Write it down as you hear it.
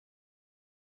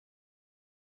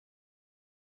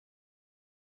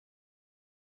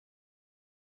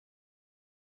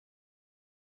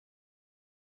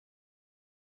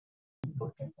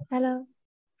Hello.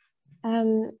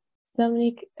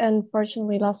 Dominique,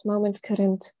 unfortunately, last moment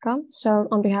couldn't come. So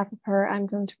on behalf of her, I'm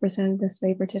going to present this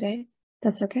paper today.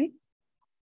 That's okay?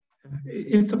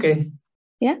 It's okay.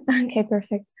 Yeah, okay,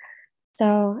 perfect.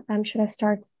 So should I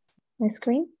start my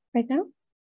screen right now?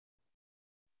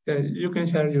 You can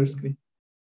share your screen.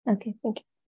 Okay, thank you.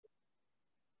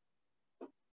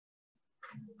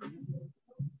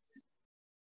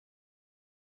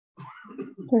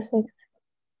 Perfect.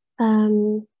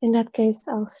 In that case,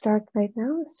 I'll start right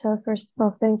now. So first of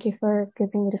all, thank you for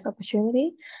giving me this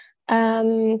opportunity.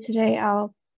 Today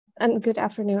and good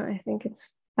afternoon, I think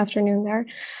it's afternoon there.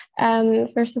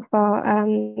 First of all,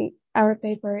 our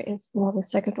paper is the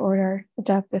second order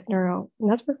adaptive neural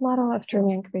network model of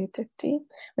dreaming and creativity,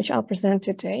 which I'll present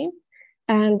today.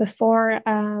 And before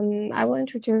I will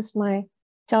introduce my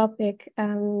topic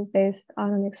based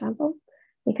on an example,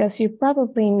 because you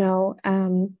probably know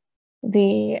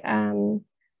the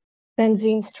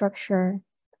benzene structure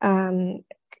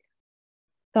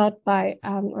thought by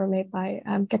or made by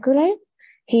Kekulé.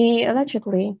 He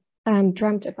allegedly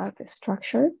dreamt about this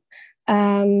structure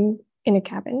in a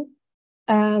cabin.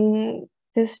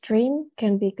 This dream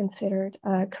can be considered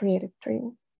a creative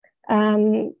dream.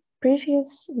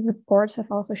 Previous reports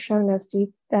have also shown us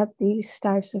that these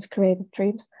types of creative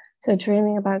dreams, so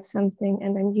dreaming about something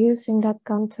and then using that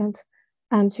content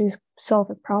to solve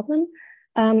a problem,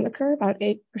 occur about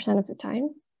 8% of the time,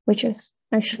 which is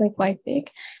actually quite big.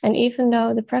 And even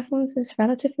though the prevalence is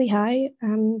relatively high,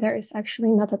 there is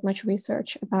actually not that much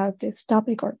research about this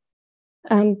topic or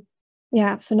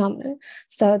phenomenon.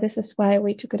 So this is why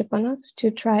we took it upon us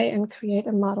to try and create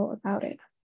a model about it.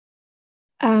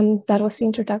 That was the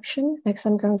introduction. Next,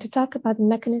 I'm going to talk about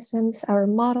mechanisms, our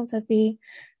model that we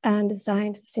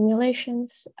designed,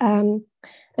 simulations,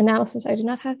 analysis I do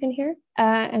not have in here,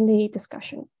 and the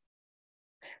discussion.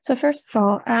 So first of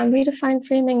all, we define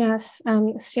dreaming as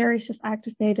a series of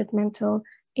activated mental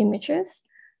images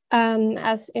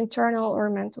as internal or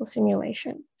mental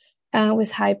simulation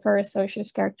with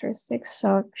hyper-associative characteristics,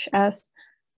 such as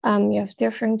you have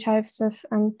different types of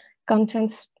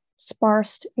contents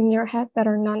sparsed in your head that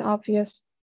are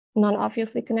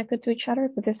non-obviously connected to each other,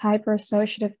 but this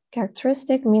hyper-associative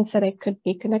characteristic means that it could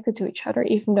be connected to each other,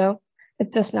 even though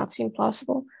it does not seem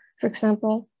plausible. For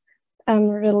example,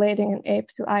 relating an ape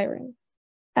to iron.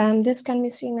 This can be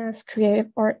seen as creative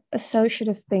or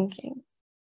associative thinking.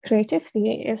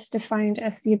 Creativity is defined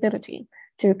as the ability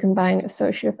to combine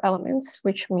associative elements,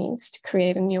 which means to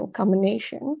create a new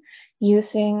combination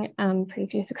using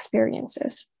previous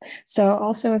experiences. So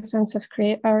also a sense of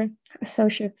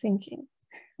associative thinking.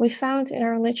 We found in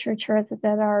our literature that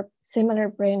there are similar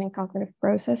brain and cognitive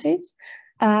processes.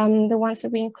 The ones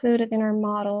that we included in our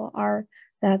model are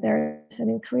that there's an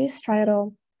increased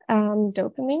striatal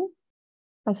dopamine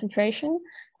concentration,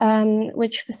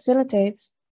 which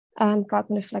facilitates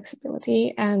cognitive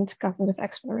flexibility and cognitive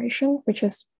exploration, which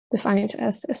is defined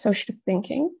as associative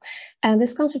thinking. And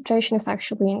this concentration is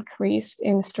actually increased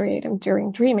in striatum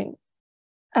during dreaming.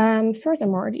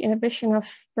 Furthermore, the inhibition of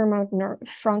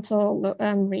frontal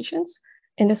regions,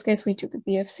 in this case, we took the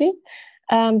BFC,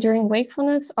 during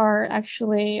wakefulness are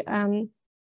actually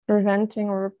preventing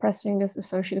or repressing this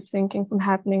associative thinking from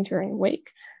happening during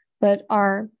wake, but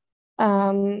are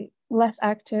less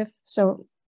active, so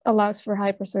allows for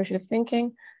hyper-associative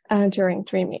thinking during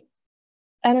dreaming.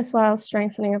 And as well,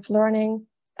 strengthening of learning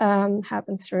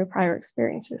happens through prior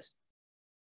experiences.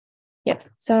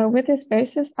 Yes, so with this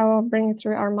basis, I will bring you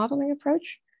through our modeling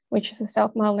approach, which is a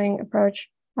self-modeling approach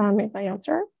made by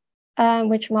Jan,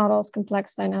 which models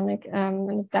complex dynamic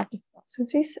and adaptive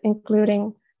processes,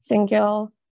 including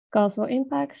single causal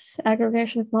impacts,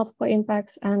 aggregation of multiple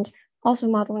impacts, and also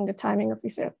modeling the timing of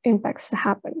these impacts to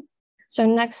happen. So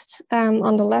next,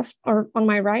 on the left or on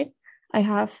my right, I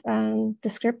have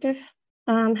descriptive.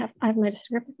 I have my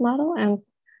descriptive model, and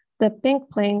the pink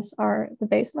planes are the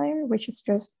base layer, which is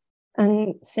just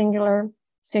a singular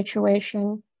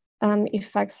situation an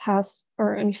effect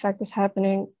is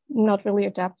happening, not really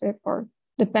adaptive or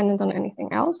dependent on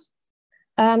anything else.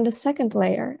 The second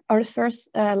layer, or the first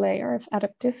layer of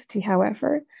adaptivity,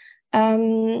 however,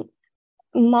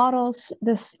 models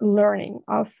this learning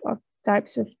of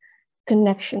types of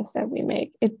connections that we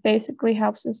make. It basically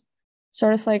helps us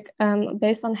sort of like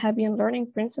based on Hebbian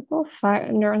learning principle,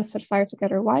 neurons that fire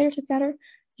together wire together,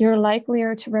 you're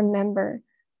likelier to remember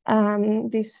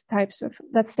these types of,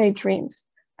 let's say, dreams,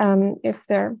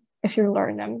 if you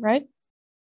learn them, right?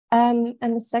 And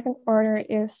the second order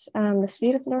is the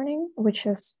speed of learning, which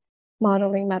is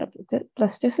modeling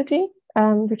metaplasticity,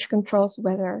 which controls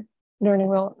whether learning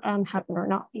will happen or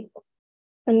not.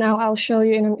 And now I'll show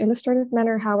you in an illustrative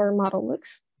manner how our model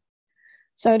looks.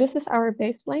 So this is our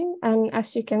base plane. And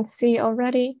as you can see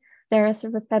already, there is a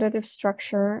repetitive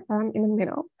structure in the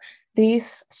middle.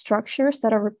 These structures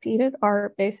that are repeated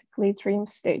are basically dream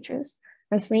stages.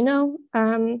 As we know,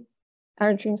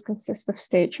 our dreams consist of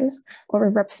stages or a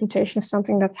representation of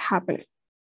something that's happening.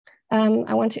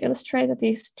 I want to illustrate that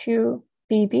these two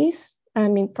BBs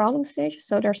mean problem stages.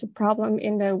 So there's a problem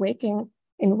in the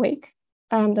wake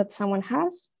that someone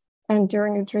has. And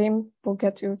during a dream, we'll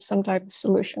get to some type of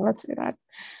solution. Let's do that.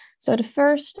 So the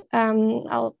first,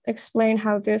 I'll explain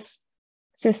how this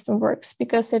system works,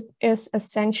 because it is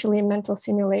essentially a mental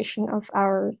simulation of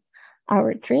our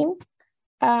dream.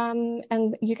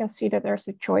 And you can see that there's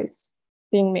a choice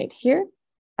being made here.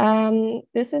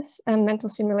 This is a mental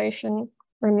simulation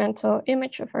or mental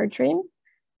image of our dream,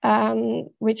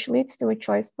 which leads to a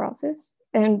choice process.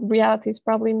 And reality is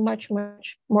probably much,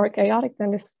 much more chaotic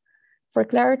than this. For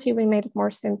clarity, we made it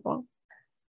more simple.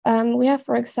 We have,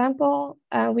 for example,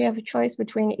 we have a choice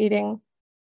between eating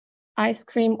ice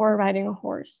cream or riding a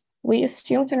horse. We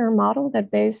assumed in our model that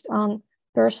based on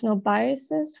personal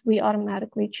biases, we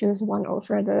automatically choose one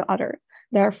over the other.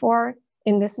 Therefore,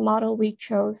 in this model, we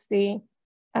chose the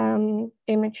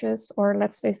images, or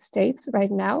let's say states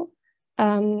right now,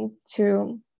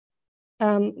 to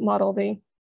model the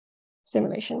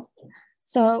simulations.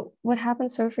 So what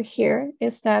happens over here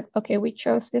is that, okay, we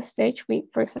chose this stage.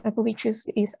 For example, we choose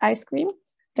to eat ice cream.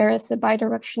 There is a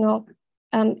bidirectional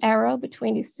arrow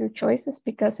between these two choices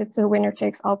because it's a winner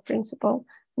takes all principle.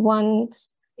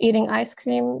 Once eating ice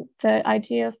cream, the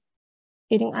idea of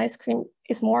eating ice cream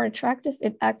is more attractive.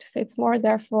 It activates more,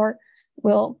 therefore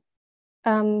will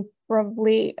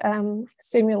probably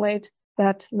simulate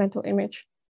that mental image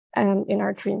in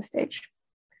our dream stage.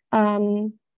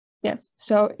 Yes,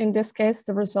 so in this case,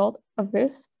 the result of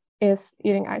this is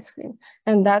eating ice cream.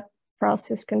 And that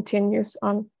process continues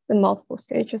on the multiple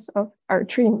stages of our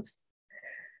dreams.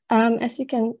 As you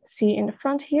can see in the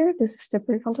front here, this is the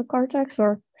prefrontal cortex,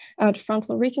 or the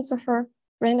frontal regions of our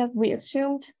brain that we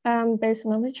assumed based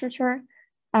on the literature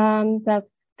that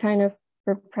kind of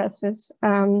represses,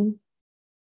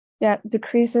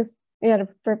 represses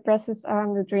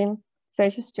the dream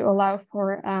stages to allow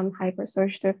for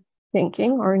hypersociative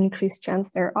thinking or an increased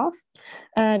chance thereof.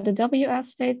 The WS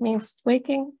state means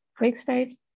wake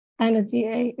state, and the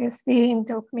DA is the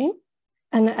dopamine,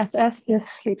 and the SS is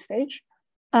sleep stage.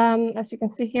 As you can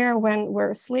see here, when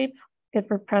we're asleep, it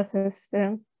represses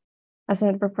has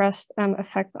a repressed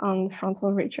effect on the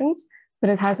frontal regions, but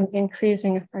it has an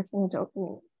increasing effect on the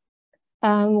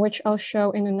dopamine, which I'll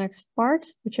show in the next part,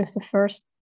 which is the first.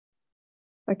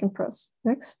 If I can press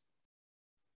next.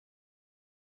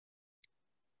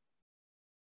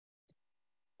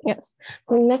 Yes,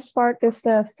 the next part is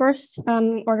the first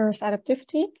order of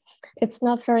adaptivity. It's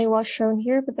not very well shown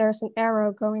here, but there's an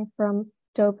arrow going from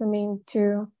dopamine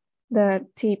to the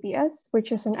TPS,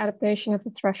 which is an adaptation of the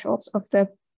thresholds of the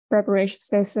preparation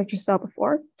states that you saw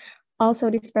before. Also,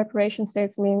 these preparation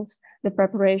states means the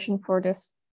preparation for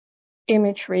this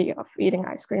imagery of eating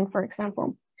ice cream, for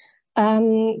example.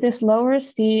 This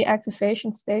lowers the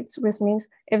activation states, which means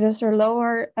if there's a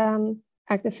lower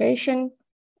activation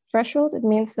threshold, it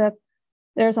means that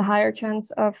there's a higher chance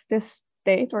of this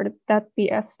state, or that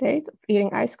PS state of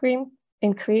eating ice cream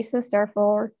increases,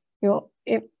 therefore you'll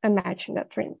imagine that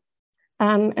dream.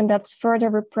 And that's further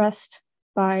repressed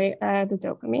by the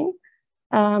dopamine,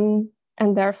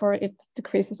 and therefore it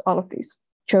decreases all of these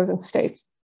chosen states.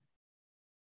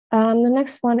 The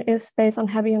next one is based on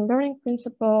Hebbian learning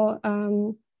principle,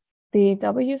 the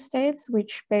W states,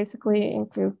 which basically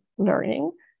include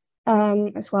learning,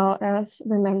 as well as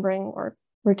remembering or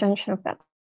retention of that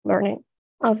learning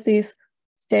of these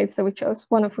states that we chose,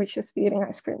 one of which is the eating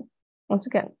ice cream, once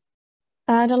again.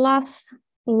 The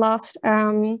last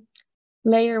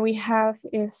layer we have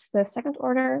is the second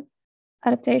order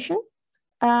adaptation.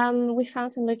 We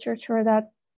found in literature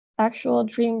that actual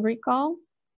dream recall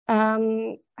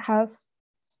is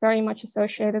very much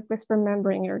associated with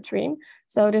remembering your dream.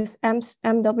 So this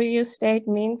MW state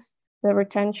means the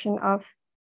retention of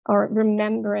or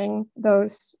remembering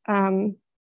those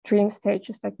dream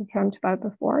stages that we talked about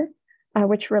before,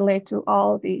 which relate to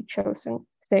all the chosen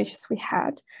stages we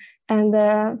had. And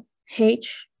the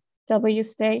HW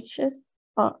stages,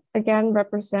 again,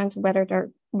 represent whether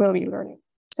there will be learning.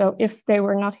 So if they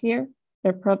were not here,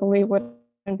 there probably wouldn't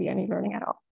be any learning at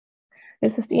all.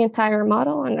 This is the entire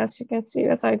model. And as you can see,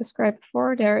 as I described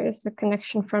before, there is a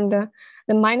connection from the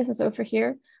minuses over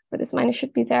here, but this minus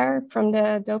should be there from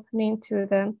the dopamine to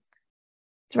the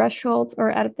thresholds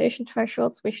or adaptation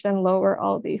thresholds, which then lower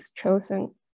all these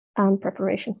chosen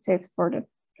preparation states for the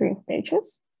dream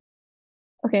stages.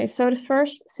 Okay, so the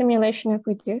first simulation that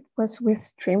we did was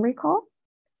with dream recall.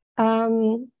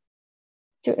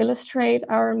 To illustrate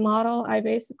our model, I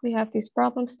basically have these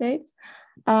problem states.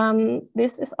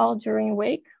 This is all during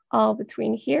wake, all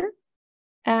between here.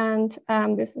 And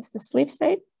this is the sleep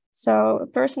state. So a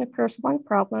person occurs one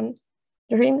problem,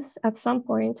 dreams at some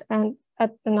point, and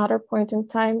at another point in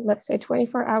time, let's say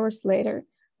 24 hours later,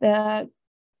 that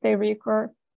they reoccur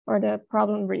or the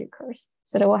problem reoccurs.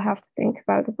 So they will have to think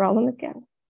about the problem again.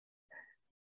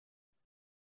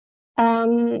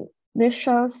 This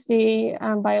shows the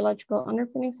biological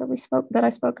underpinnings that I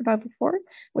spoke about before,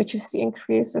 which is the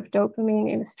increase of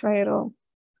dopamine in the striatum,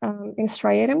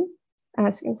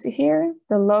 as you can see here,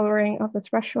 the lowering of the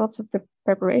thresholds of the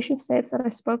preparation states that I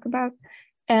spoke about,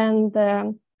 and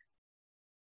the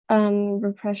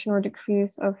repression or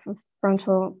decrease of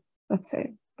frontal, let's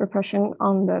say, repression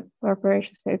on the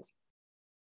preparation states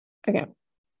again.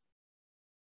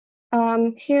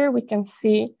 Here we can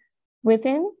see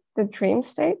within the dream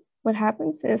state, what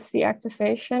happens is the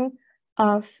activation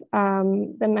of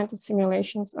the mental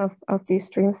simulations of these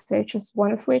dream stages,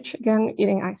 one of which, again,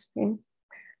 eating ice cream.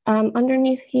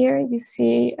 Underneath here, you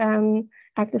see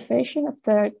activation of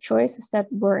the choices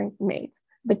that weren't made.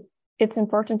 But it's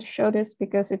important to show this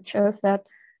because it shows that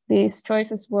these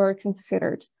choices were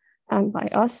considered by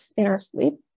us in our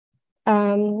sleep,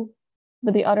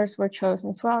 but the others were chosen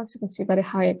as well, as you can see by the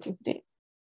high activity.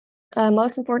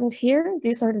 Most important here,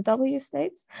 these are the W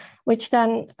states, which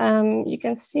then you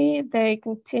can see they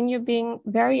continue being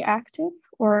very active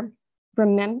or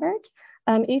remembered,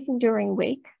 even during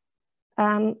wake.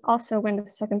 Also when the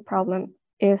second problem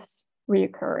is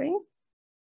reoccurring.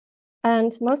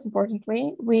 And most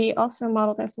importantly, we also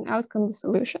modeled as an outcome the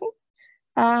solution.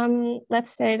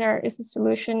 Let's say there is a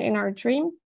solution in our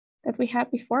dream that we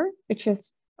had before, which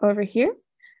is over here.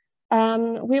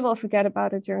 We will forget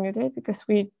about it during the day because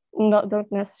we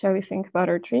don't necessarily think about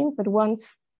our dream, but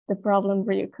once the problem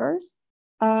reoccurs,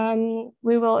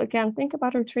 we will again think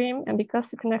about our dream, and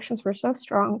because the connections were so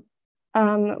strong,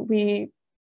 we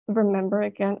remember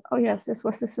again, oh yes, this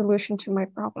was the solution to my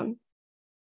problem.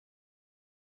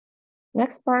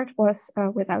 Next part was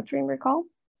without dream recall,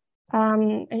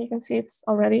 and you can see it's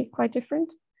already quite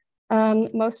different.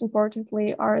 Most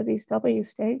importantly are these W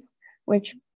states,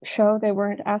 which show they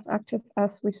weren't as active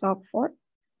as we saw before.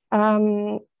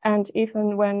 And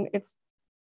even when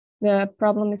the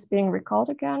problem is being recalled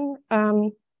again,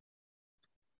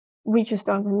 we just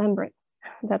don't remember it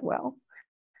that well.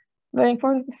 But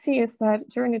important to see is that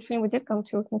during the dream, we did come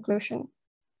to a conclusion.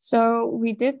 So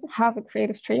we did have a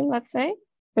creative dream, let's say,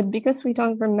 but because we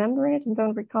don't remember it and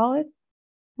don't recall it,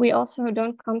 we also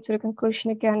don't come to the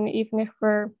conclusion again, even if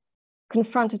we're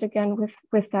confronted again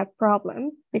with that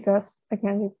problem, because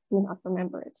again, we do not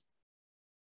remember it.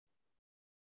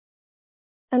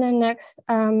 And then next,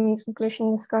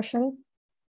 conclusion discussion.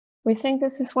 We think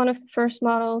this is one of the first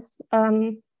models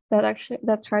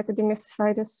that try to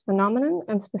demystify this phenomenon,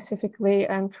 and specifically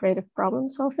creative problem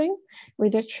solving. We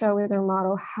did show with our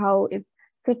model how it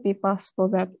could be possible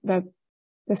that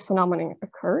this phenomenon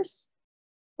occurs.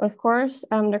 Of course,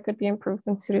 there could be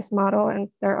improvements to this model, and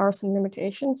there are some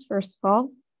limitations. First of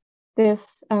all,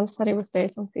 this study was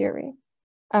based on theory.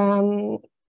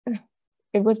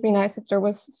 It would be nice if there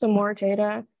was some more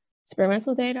data,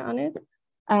 experimental data on it.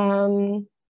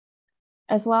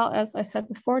 As well as I said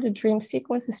before, the dream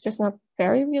sequence is just not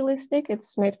very realistic.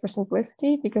 It's made for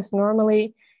simplicity because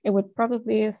normally it would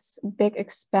probably be a big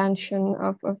expansion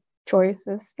of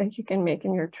choices that you can make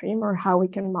in your dream, or how we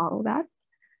can model that.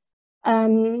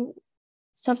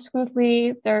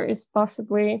 Subsequently, there is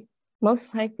possibly,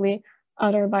 most likely,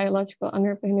 other biological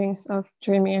underpinnings of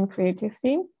dreaming and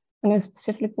creativity. And I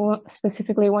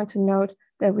specifically want to note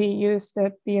that we use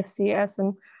the BFC as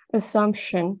an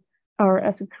assumption or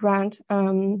as a ground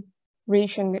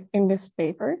region in this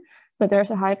paper, but there's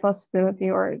a high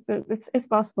possibility, or it's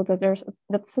possible that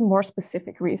that's a more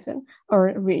specific reason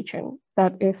or region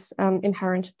that is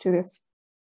inherent to this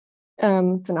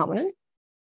phenomenon.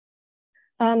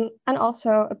 And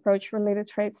also approach-related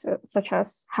traits, such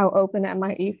as how open am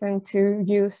I even to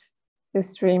use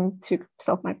this dream to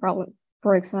solve my problem,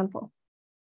 for example.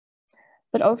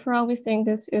 But overall, we think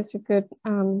this is a good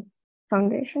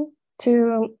foundation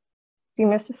to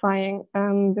demystifying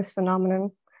this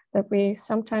phenomenon that may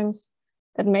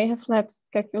have led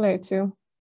Kekulé to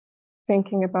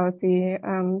thinking about the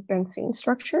benzene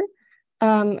structure,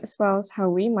 as well as how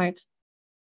we might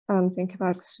think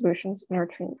about solutions in our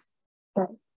dreams.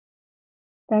 So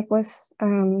that was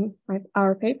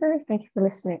our paper. Thank you for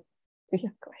listening. Do you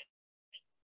have questions?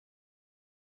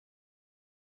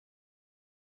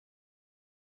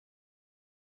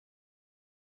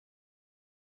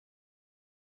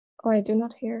 Oh, I do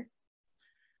not hear.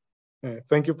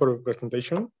 Thank you for your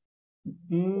presentation.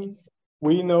 We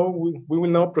will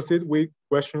now proceed with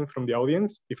questions from the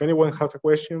audience. If anyone has a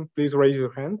question, please raise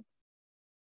your hand.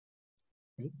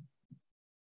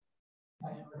 I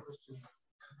have a question.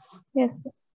 Yes.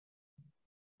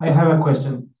 I have a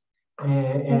question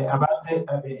about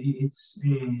it's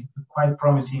quite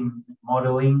promising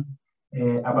modeling.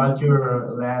 About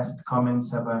your last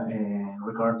comments about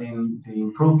regarding the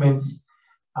improvements,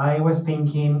 I was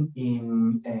thinking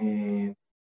in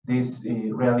this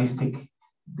realistic.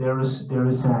 There is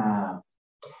a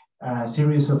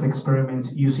series of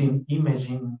experiments using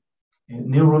imaging,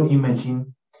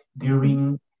 neuroimaging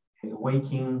during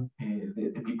waking.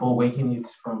 The people waking.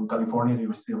 It's from California,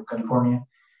 University of California,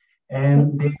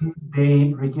 and then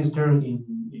they register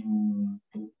in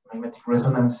magnetic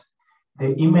resonance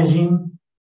the imaging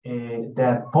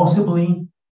that possibly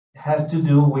has to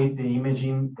do with the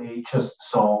imaging they just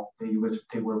saw,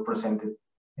 they were presented.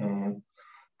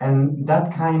 And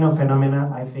that kind of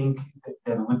phenomena, I think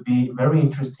that would be very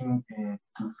interesting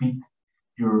to fit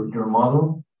your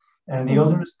model. And the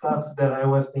other stuff that I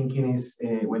was thinking is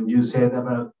when you said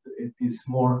about this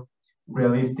more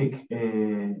realistic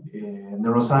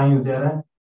neuroscience data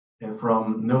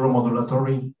from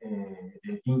neuromodulatory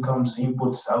incomes,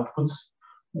 inputs, outputs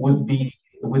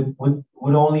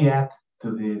would only add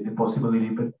to the possibility.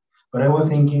 But I was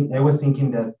thinking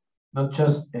that not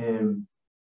just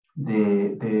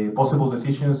the possible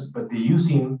decisions, but the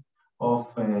using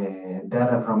of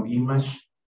data from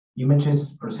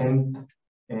images,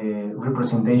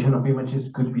 representation of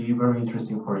images could be very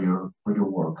interesting for your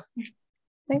work.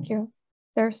 Thank you.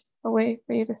 There's a way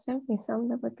for you to send me some,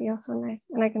 that would be also nice,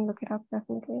 and I can look it up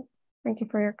definitely. Thank you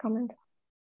for your comment.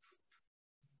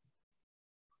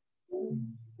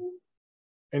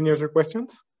 Any other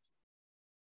questions?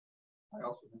 I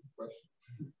also have a question.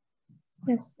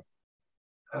 Yes.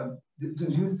 Do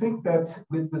you think that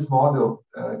with this model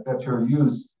that you're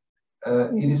used,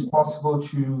 it is possible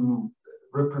to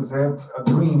represent a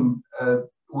dream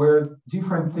where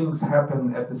different things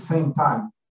happen at the same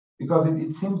time? Because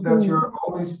it seems that you're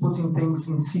always putting things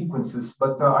in sequences,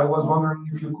 but I was wondering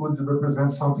if you could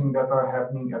represent something that are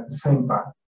happening at the same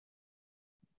time.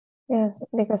 Yes,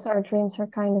 because our dreams are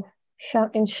kind of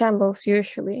in shambles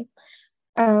usually.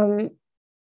 I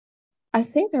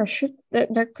think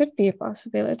there could be a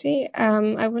possibility.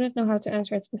 I wouldn't know how to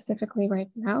answer it specifically right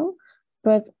now,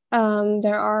 but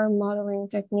there are modeling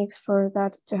techniques for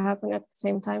that to happen at the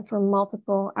same time, for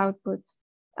multiple outputs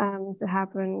to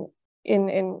happen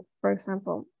in, for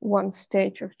example, one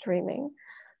stage of dreaming.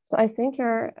 So I think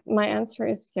my answer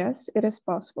is yes, it is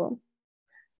possible.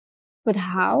 But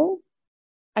how?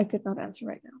 I could not answer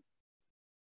right now.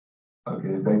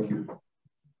 Okay, thank you.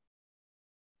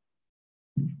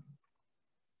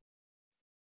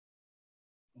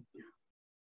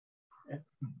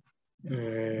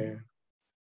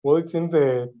 Well, it seems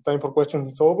the time for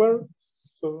questions is over.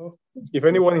 So if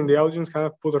anyone in the audience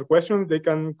have further questions, they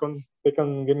can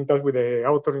get in touch with the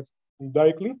author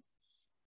directly.